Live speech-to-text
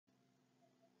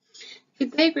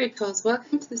Good day, Great Pals.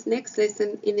 Welcome to this next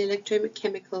lesson in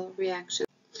electrochemical reaction.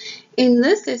 In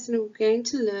this lesson, we're going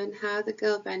to learn how the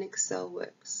galvanic cell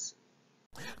works.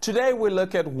 Today, we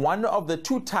look at one of the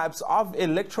two types of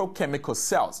electrochemical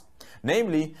cells,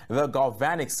 namely the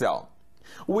galvanic cell.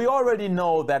 We already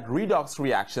know that redox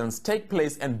reactions take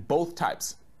place in both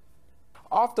types.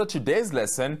 After today's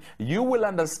lesson, you will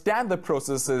understand the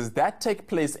processes that take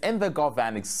place in the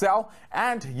galvanic cell,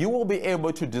 and you will be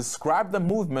able to describe the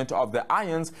movement of the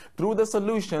ions through the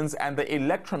solutions and the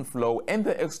electron flow in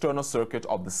the external circuit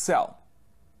of the cell.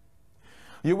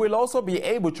 You will also be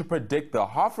able to predict the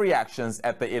half reactions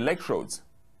at the electrodes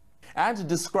and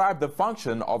describe the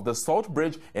function of the salt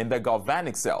bridge in the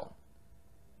galvanic cell.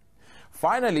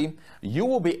 Finally, you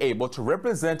will be able to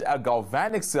represent a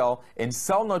galvanic cell in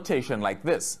cell notation like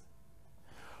this.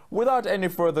 Without any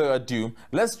further ado,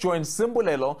 let's join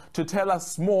Simbulelo to tell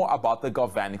us more about the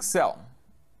galvanic cell.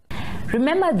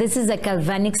 Remember, this is a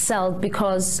galvanic cell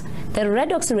because the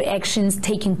redox reactions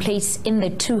taking place in the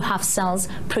two half cells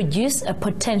produce a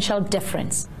potential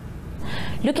difference.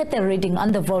 Look at the reading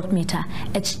on the voltmeter.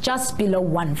 It's just below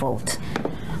 1 volt.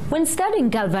 When studying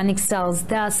galvanic cells,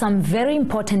 there are some very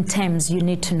important terms you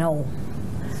need to know.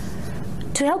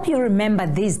 To help you remember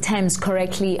these terms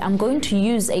correctly, I'm going to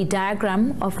use a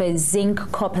diagram of a zinc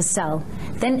copper cell,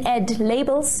 then add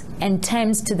labels and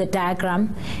terms to the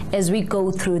diagram as we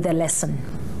go through the lesson.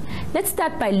 Let's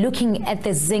start by looking at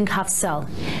the zinc half cell.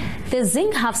 The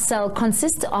zinc half cell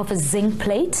consists of a zinc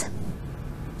plate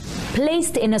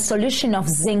placed in a solution of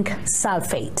zinc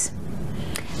sulfate.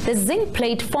 The zinc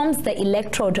plate forms the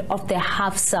electrode of the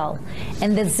half cell,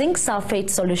 and the zinc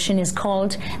sulfate solution is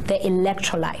called the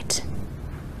electrolyte.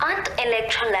 Aren't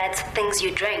electrolytes things you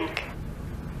drink?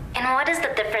 And what is the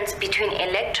difference between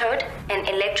electrode and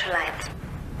electrolyte?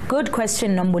 Good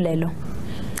question, Nombulelo.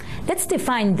 Let's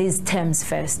define these terms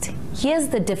first. Here's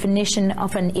the definition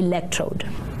of an electrode.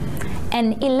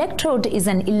 An electrode is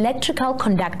an electrical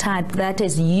conductor that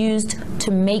is used to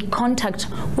make contact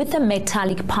with the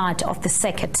metallic part of the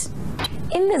circuit.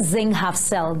 In the zinc half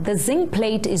cell, the zinc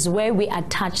plate is where we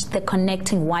attach the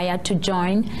connecting wire to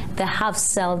join the half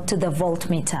cell to the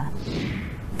voltmeter.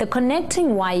 The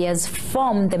connecting wires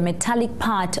form the metallic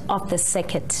part of the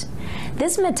circuit.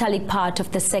 This metallic part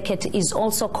of the circuit is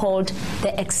also called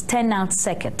the external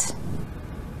circuit.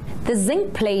 The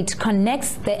zinc plate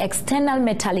connects the external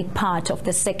metallic part of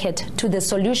the circuit to the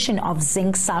solution of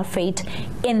zinc sulfate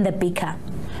in the beaker.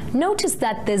 Notice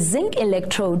that the zinc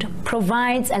electrode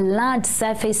provides a large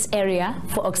surface area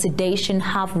for oxidation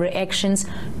half reactions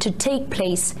to take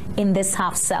place in this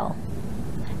half cell.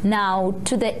 Now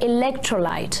to the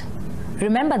electrolyte.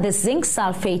 Remember, the zinc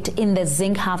sulfate in the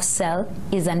zinc half cell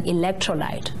is an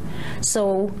electrolyte.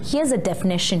 So here's a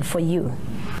definition for you.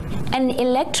 An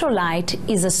electrolyte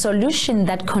is a solution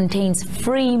that contains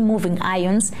free moving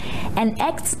ions and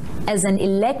acts as an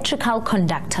electrical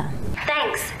conductor.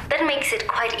 Thanks, that makes it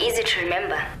quite easy to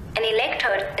remember. An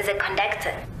electrode is a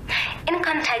conductor in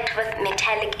contact with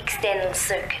metallic external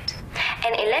circuit.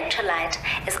 An electrolyte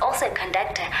is also a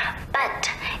conductor, but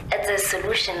it's a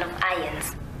solution of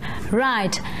ions.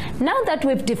 Right. Now that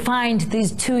we've defined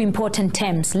these two important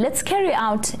terms, let's carry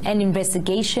out an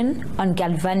investigation on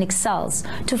galvanic cells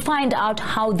to find out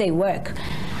how they work.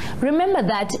 Remember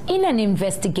that in an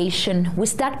investigation, we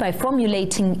start by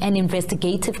formulating an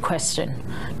investigative question.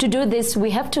 To do this,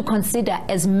 we have to consider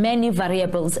as many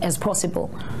variables as possible.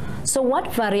 So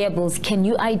what variables can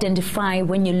you identify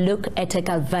when you look at a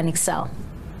galvanic cell?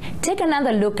 Take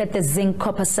another look at the zinc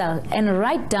copper cell and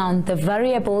write down the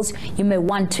variables you may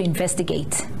want to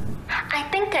investigate. I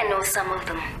think I know some of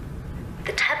them.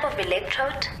 The type of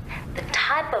electrode, the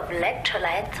type of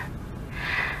electrolyte,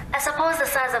 I suppose the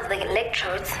size of the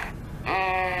electrodes.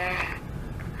 I'm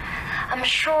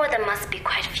sure there must be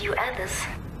quite a few others.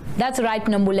 That's right,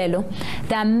 Nombulelo.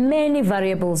 There are many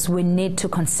variables we need to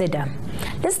consider.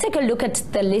 Let's take a look at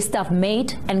the list I've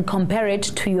made and compare it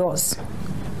to yours.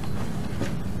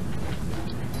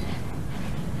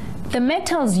 The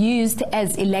metals used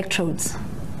as electrodes,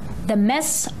 the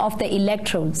mass of the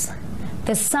electrodes,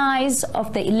 the size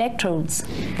of the electrodes,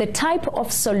 the type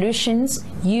of solutions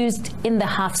used in the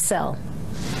half cell,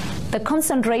 the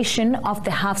concentration of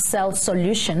the half cell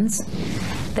solutions,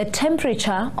 the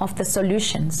temperature of the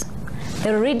solutions,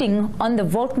 the reading on the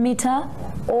voltmeter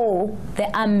or the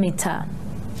ammeter,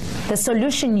 the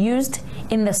solution used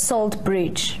in the salt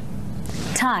bridge,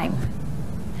 time.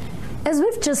 As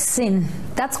we've just seen,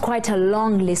 that's quite a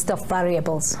long list of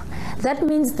variables. That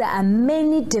means there are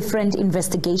many different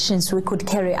investigations we could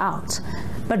carry out.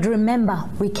 But remember,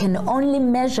 we can only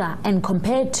measure and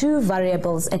compare two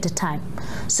variables at a time.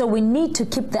 So we need to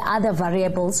keep the other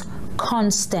variables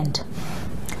constant.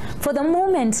 For the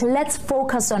moment, let's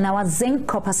focus on our zinc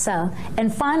copper cell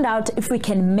and find out if we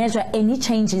can measure any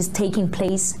changes taking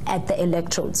place at the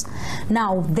electrodes.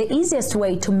 Now, the easiest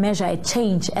way to measure a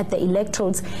change at the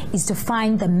electrodes is to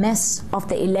find the mass of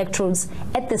the electrodes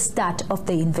at the start of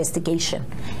the investigation,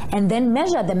 and then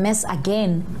measure the mass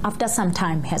again after some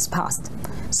time has passed.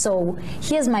 So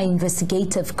here's my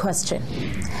investigative question.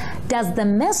 Does the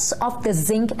mass of the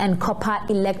zinc and copper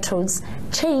electrodes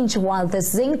change while the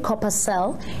zinc copper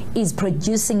cell is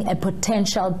producing a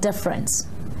potential difference?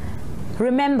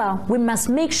 Remember, we must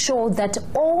make sure that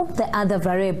all the other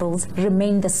variables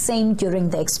remain the same during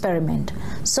the experiment.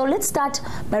 So let's start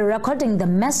by recording the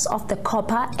mass of the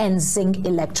copper and zinc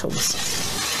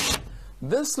electrodes.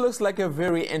 This looks like a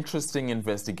very interesting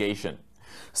investigation.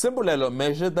 Simbulelo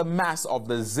measured the mass of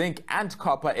the zinc and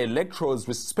copper electrodes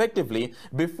respectively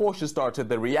before she started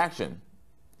the reaction.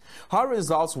 Her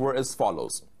results were as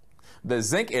follows. The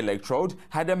zinc electrode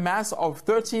had a mass of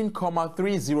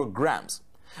 13,30 grams,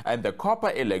 and the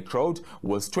copper electrode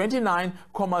was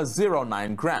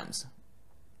 29,09 grams.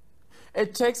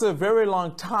 It takes a very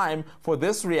long time for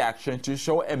this reaction to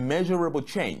show a measurable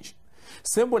change.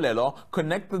 Simbulelo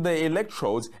connected the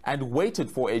electrodes and waited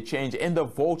for a change in the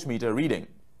voltmeter reading.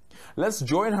 Let's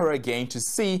join her again to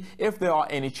see if there are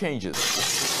any changes.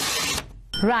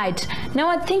 Right, now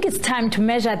I think it's time to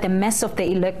measure the mass of the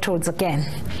electrodes again.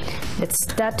 Let's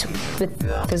start with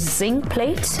the zinc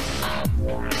plate.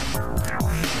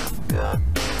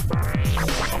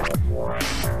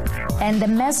 And the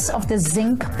mass of the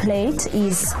zinc plate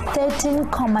is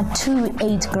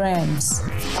 13,28 grams.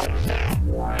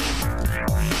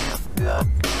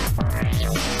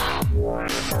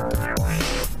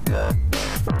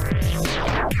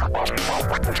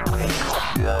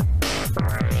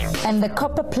 And the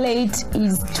copper plate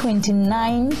is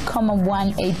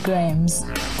 29,18 grams.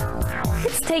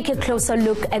 Let's take a closer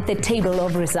look at the table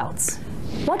of results.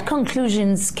 What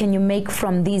conclusions can you make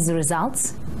from these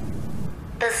results?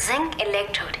 The zinc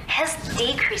electrode has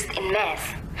decreased in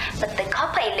mass, but the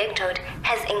copper electrode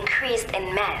has increased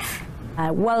in mass.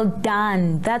 Well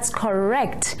done, that's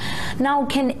correct. Now,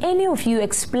 can any of you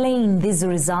explain these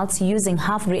results using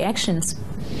half reactions?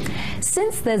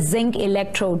 Since the zinc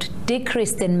electrode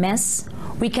decreased in mass,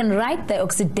 we can write the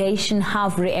oxidation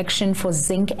half reaction for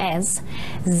zinc as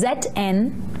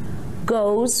Zn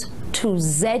goes to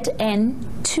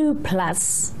Zn2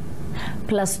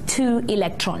 plus 2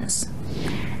 electrons.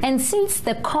 And since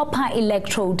the copper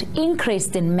electrode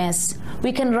increased in mass,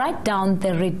 we can write down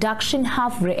the reduction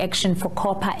half reaction for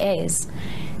copper as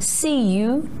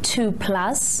Cu2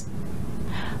 plus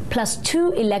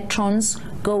 2 electrons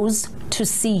goes to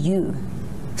Cu.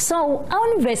 So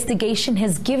our investigation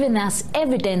has given us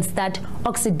evidence that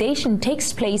oxidation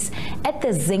takes place at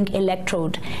the zinc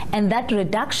electrode and that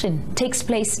reduction takes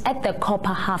place at the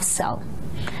copper half cell.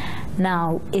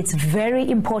 Now, it's very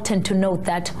important to note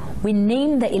that we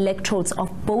name the electrodes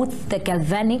of both the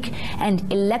galvanic and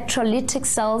electrolytic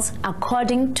cells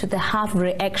according to the half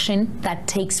reaction that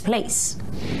takes place.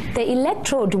 The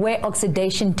electrode where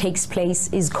oxidation takes place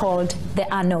is called the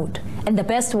anode. And the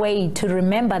best way to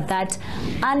remember that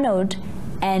anode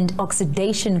and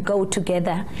oxidation go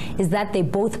together is that they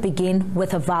both begin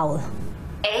with a vowel.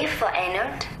 A for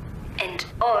anode and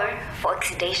O for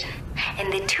oxidation.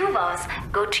 And the two vowels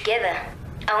go together.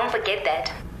 I won't forget that.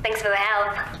 Thanks for the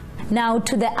help. Now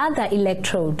to the other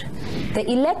electrode. The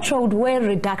electrode where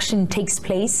reduction takes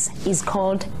place is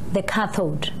called the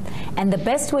cathode. And the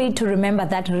best way to remember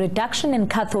that reduction and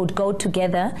cathode go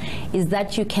together is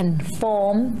that you can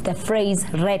form the phrase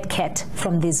red cat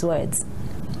from these words.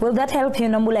 Will that help you,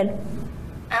 Nombulelo?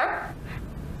 Huh?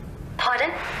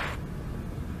 Pardon?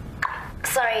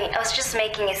 Sorry, I was just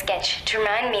making a sketch to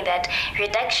remind me that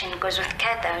reduction goes with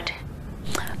cathode.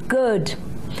 Good.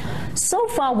 So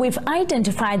far, we've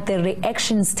identified the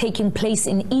reactions taking place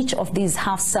in each of these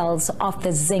half cells of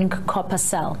the zinc copper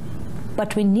cell.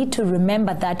 But we need to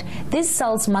remember that these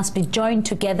cells must be joined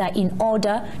together in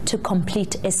order to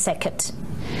complete a circuit.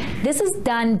 This is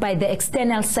done by the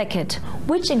external circuit,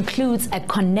 which includes a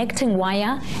connecting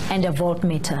wire and a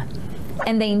voltmeter,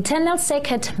 and the internal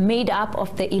circuit made up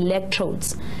of the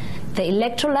electrodes, the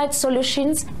electrolyte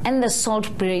solutions, and the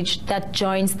salt bridge that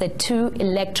joins the two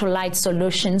electrolyte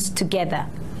solutions together.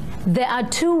 There are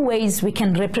two ways we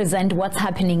can represent what's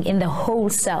happening in the whole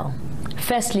cell.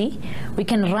 Firstly, we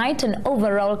can write an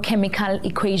overall chemical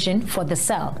equation for the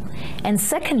cell. And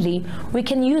secondly, we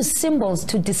can use symbols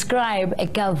to describe a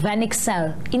galvanic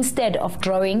cell instead of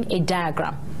drawing a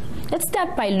diagram. Let's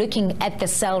start by looking at the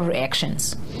cell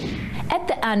reactions. At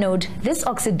the anode, this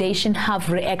oxidation half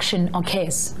reaction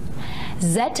occurs.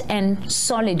 Zn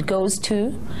solid goes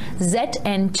to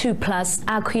Zn2 plus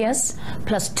aqueous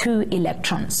plus 2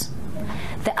 electrons.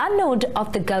 The anode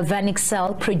of the galvanic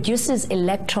cell produces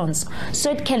electrons,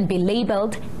 so it can be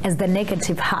labeled as the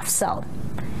negative half cell.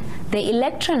 The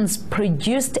electrons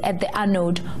produced at the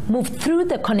anode move through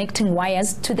the connecting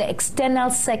wires to the external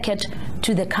circuit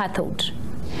to the cathode.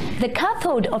 The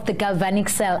cathode of the galvanic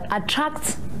cell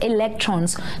attracts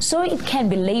electrons, so it can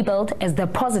be labeled as the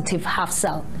positive half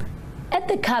cell. At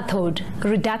the cathode,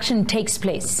 reduction takes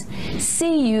place.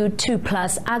 Cu2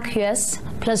 plus aqueous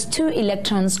plus 2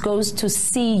 electrons goes to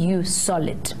Cu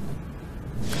solid.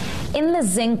 In the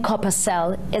zinc copper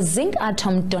cell, a zinc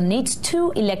atom donates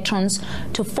 2 electrons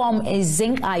to form a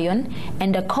zinc ion,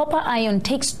 and a copper ion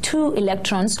takes 2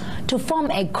 electrons to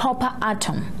form a copper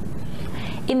atom.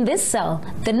 In this cell,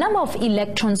 the number of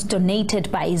electrons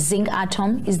donated by a zinc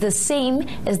atom is the same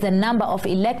as the number of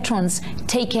electrons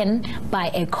taken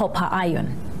by a copper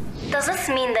ion. Does this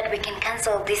mean that we can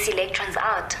cancel these electrons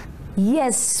out?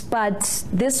 Yes, but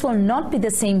this will not be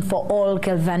the same for all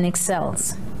galvanic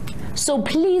cells. So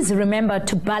please remember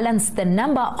to balance the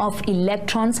number of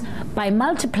electrons by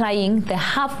multiplying the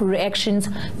half reactions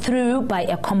through by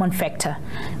a common factor.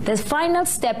 The final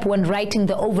step when writing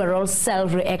the overall cell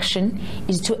reaction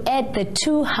is to add the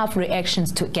 2 half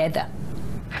reactions together.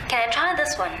 Can I try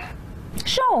this one?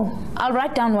 Sure, I'll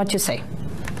write down what you say.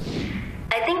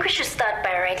 I think we should start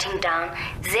by writing down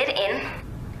Zn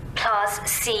plus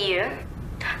Cu.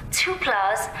 2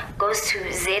 plus goes to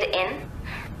Zn.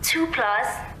 2 plus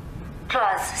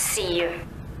Cu.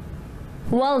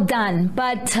 Well done,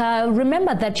 but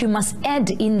remember that you must add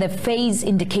in the phase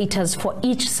indicators for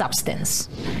each substance.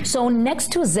 So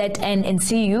next to Zn and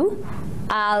Cu,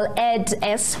 I'll add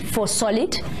S for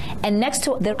solid, and next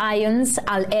to the ions,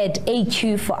 I'll add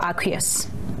Aq for aqueous.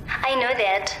 I know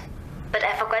that, but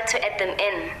I forgot to add them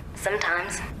in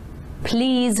sometimes.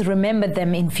 Please remember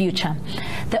them in future.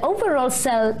 The overall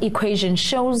cell equation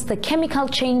shows the chemical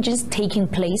changes taking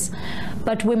place,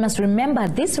 but we must remember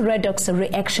this redox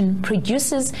reaction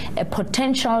produces a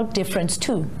potential difference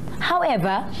too.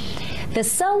 However, the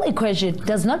cell equation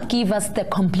does not give us the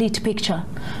complete picture.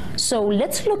 So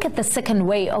let's look at the second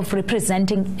way of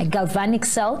representing a galvanic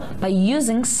cell by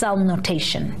using cell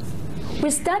notation.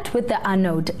 We start with the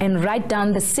anode and write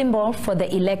down the symbol for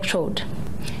the electrode.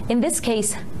 In this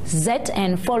case,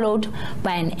 Zn followed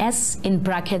by an S in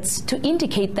brackets to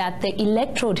indicate that the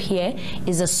electrode here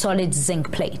is a solid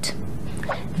zinc plate.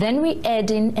 Then we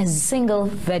add in a single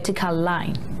vertical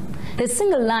line. The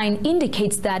single line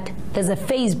indicates that there's a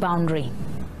phase boundary.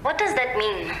 What does that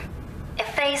mean? A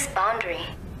phase boundary?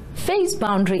 Phase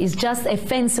boundary is just a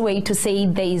fancy way to say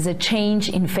there is a change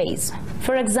in phase.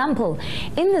 For example,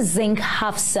 in the zinc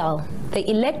half cell, the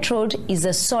electrode is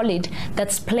a solid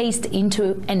that's placed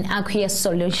into an aqueous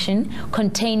solution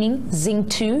containing zinc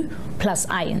 2 plus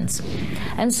ions.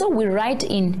 And so we write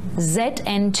in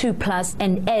Zn2 plus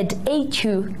and add Aq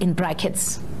in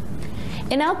brackets.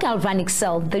 In our galvanic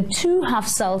cell, the 2 half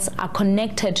cells are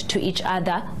connected to each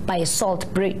other by a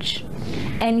salt bridge.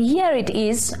 And here it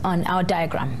is on our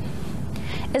diagram.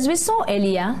 As we saw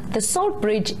earlier, the salt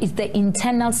bridge is the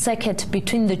internal circuit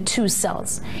between the 2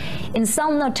 cells. In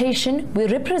cell notation, we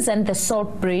represent the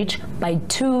salt bridge by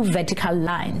 2 vertical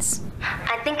lines.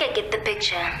 I think I get the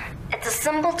picture. It's a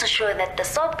symbol to show that the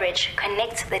salt bridge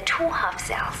connects the 2 half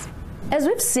cells. As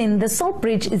we've seen, the salt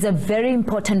bridge is a very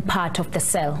important part of the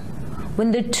cell.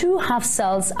 When the 2 half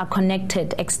cells are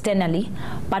connected externally,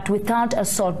 but without a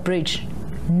salt bridge,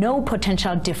 no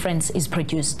potential difference is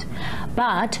produced.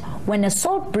 But when a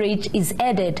salt bridge is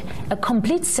added, a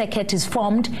complete circuit is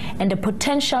formed and a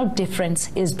potential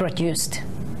difference is produced.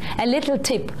 A little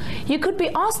tip: you could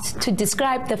be asked to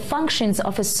describe the functions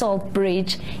of a salt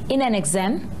bridge in an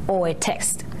exam or a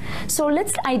text. So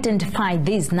let's identify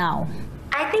these now.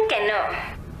 I think I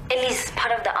know at least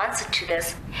part of the answer to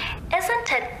this.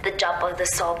 Isn't it the job of the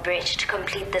salt bridge to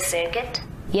complete the circuit?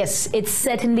 Yes, it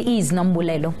certainly is,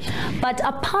 Nombulelo. But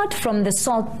apart from the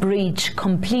salt bridge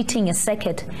completing a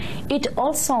circuit, it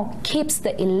also keeps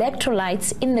the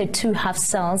electrolytes in the 2 half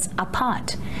cells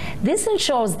apart. This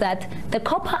ensures that the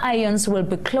copper ions will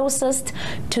be closest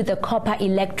to the copper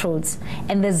electrodes,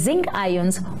 and the zinc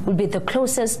ions will be the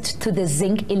closest to the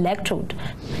zinc electrode.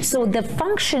 So the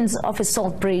functions of a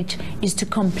salt bridge is to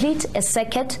complete a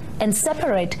circuit and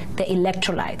separate the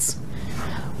electrolytes.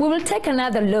 We will take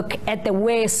another look at the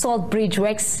way a salt bridge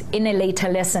works in a later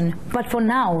lesson, but for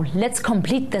now, let's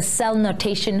complete the cell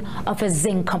notation of a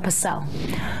zinc copper cell.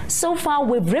 So far,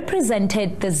 we've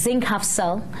represented the zinc half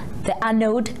cell, the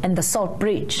anode, and the salt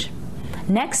bridge.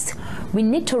 Next, we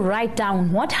need to write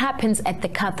down what happens at the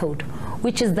cathode,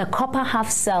 which is the copper half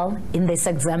cell in this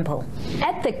example.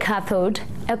 At the cathode,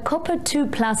 a copper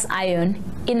 2+ ion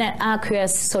in an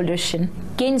aqueous solution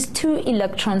gains 2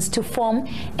 electrons to form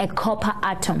a copper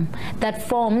atom that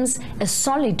forms a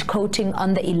solid coating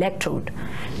on the electrode.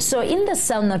 So in the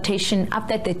cell notation,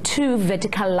 after the 2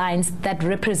 vertical lines that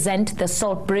represent the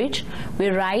salt bridge, we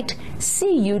write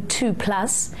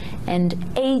Cu2+ and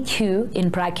Aq in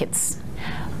brackets.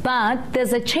 But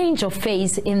there's a change of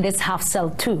phase in this half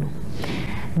cell too.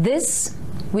 This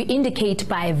we indicate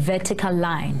by a vertical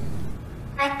line.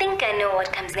 I think I know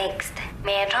what comes next.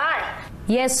 May I try?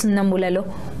 Yes, Nambulelo.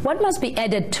 What must be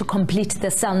added to complete the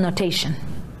cell notation?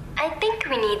 I think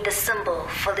we need the symbol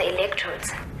for the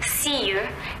electrodes, Cu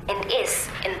and S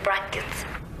in brackets.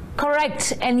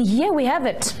 Correct, and here we have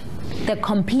it. The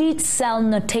complete cell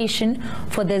notation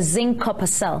for the zinc copper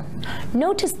cell.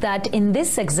 Notice that in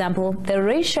this example, the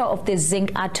ratio of the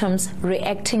zinc atoms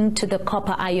reacting to the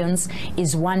copper ions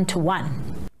is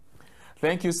 1:1.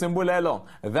 Thank you, Simbulelo.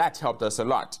 That helped us a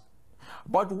lot.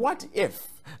 But what if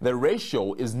the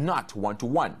ratio is not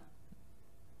 1:1?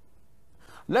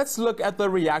 Let's look at the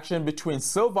reaction between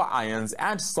silver ions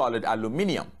and solid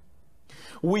aluminium.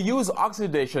 We use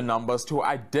oxidation numbers to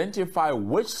identify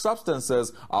which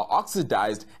substances are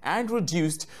oxidized and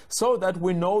reduced so that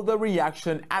we know the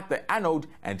reaction at the anode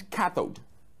and cathode.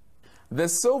 The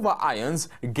silver ions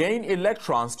gain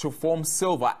electrons to form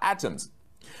silver atoms.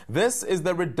 This is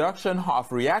the reduction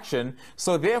half reaction,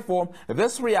 so therefore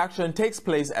this reaction takes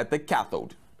place at the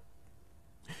cathode.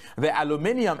 The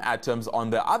aluminium atoms,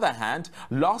 on the other hand,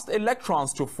 lost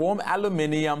electrons to form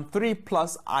aluminium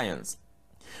 3+ ions.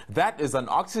 That is an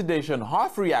oxidation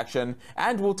half reaction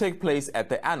and will take place at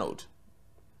the anode.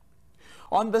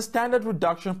 On the standard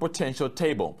reduction potential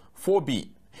table, 4b,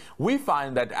 we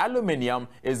find that aluminium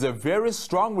is a very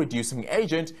strong reducing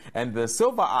agent and the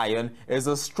silver ion is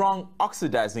a strong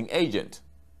oxidizing agent.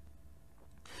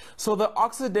 So the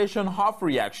oxidation half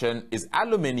reaction is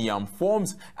aluminium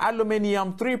forms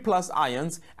aluminium 3+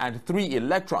 ions and 3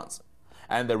 electrons.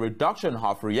 And the reduction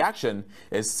half reaction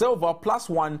is silver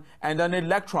 +1 and an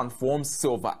electron forms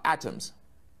silver atoms.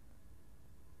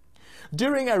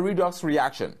 During a redox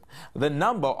reaction, the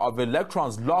number of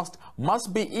electrons lost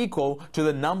must be equal to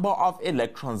the number of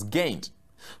electrons gained.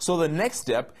 So the next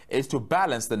step is to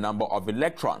balance the number of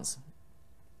electrons.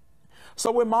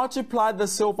 So we multiply the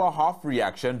silver half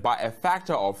reaction by a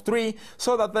factor of 3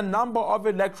 so that the number of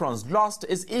electrons lost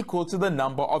is equal to the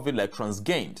number of electrons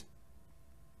gained.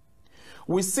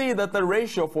 We see that the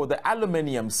ratio for the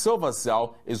aluminium silver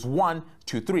cell is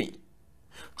 1:3.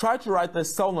 Try to write the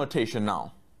cell notation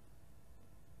now.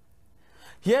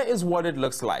 Here is what it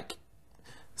looks like.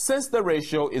 Since the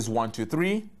ratio is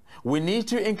 1:3, we need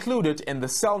to include it in the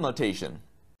cell notation.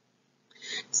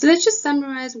 So let's just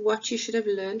summarize what you should have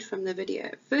learned from the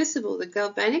video. First of all, the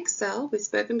galvanic cell, we've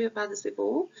spoken about this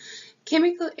before.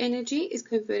 Chemical energy is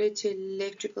converted to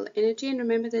electrical energy, and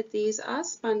remember that these are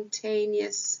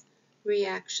spontaneous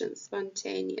reactions.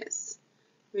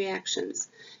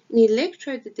 An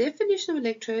electrode, the definition of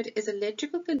electrode is an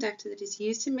electrical conductor that is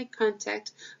used to make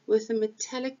contact with the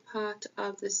metallic part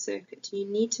of the circuit. You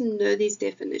need to know these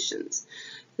definitions.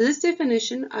 This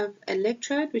definition of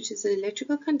electrode, which is an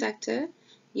electrical conductor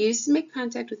used to make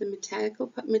contact with the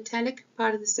metallic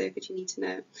part of the circuit, you need to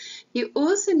know. You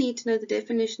also need to know the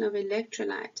definition of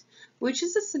electrolyte, which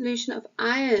is a solution of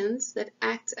ions that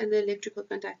act as an electrical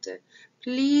conductor.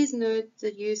 Please note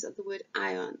the use of the word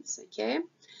ions, okay?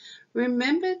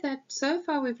 Remember that so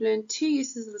far we've learned 2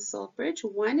 uses of the salt bridge.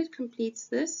 One, it completes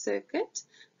this circuit.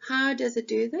 How does it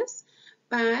do this?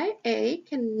 By A,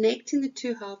 connecting the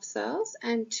 2 half cells,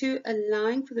 and 2,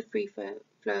 allowing for the free flow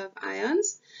of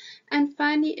ions. And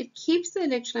finally, it keeps the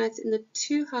electrolytes in the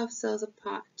 2 half cells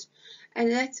apart.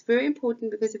 And that's very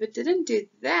important because if it didn't do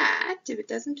that, if it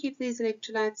doesn't keep these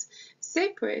electrolytes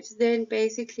separate, then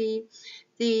basically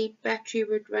the battery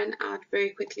would run out very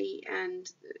quickly and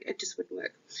it just wouldn't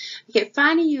work. Okay,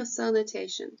 finally your cell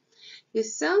notation. Your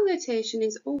cell notation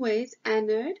is always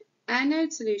anode,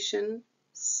 anode solution,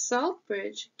 salt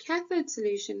bridge, cathode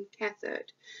solution,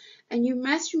 cathode. And you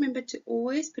must remember to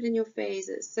always put in your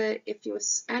phases. So if your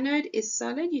anode is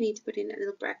solid, you need to put in a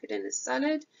little bracket and a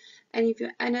solid. And if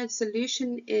your anode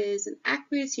solution is an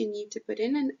aqueous, you need to put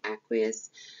in an aqueous.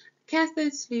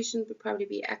 Cathode solution would probably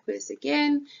be aqueous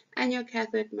again, and your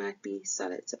cathode might be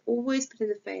solid. So always put in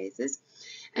the phases.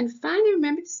 And finally,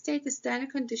 remember to state the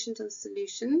standard conditions of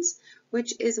solutions,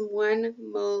 which is 1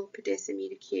 mole per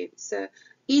decimeter cubed. So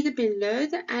either below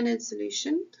the anode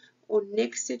solution or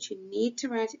next to it, you need to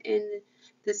write in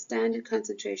the standard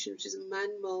concentration, which is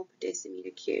 1 mole per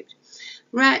decimeter cubed.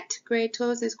 Right, grade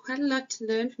 12, there's quite a lot to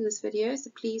learn from this video, so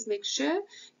please make sure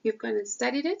you've gone and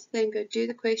studied it, then go do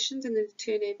the questions in the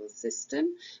 2-enable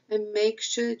system, and make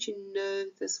sure that you know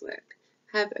this work.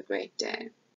 Have a great day.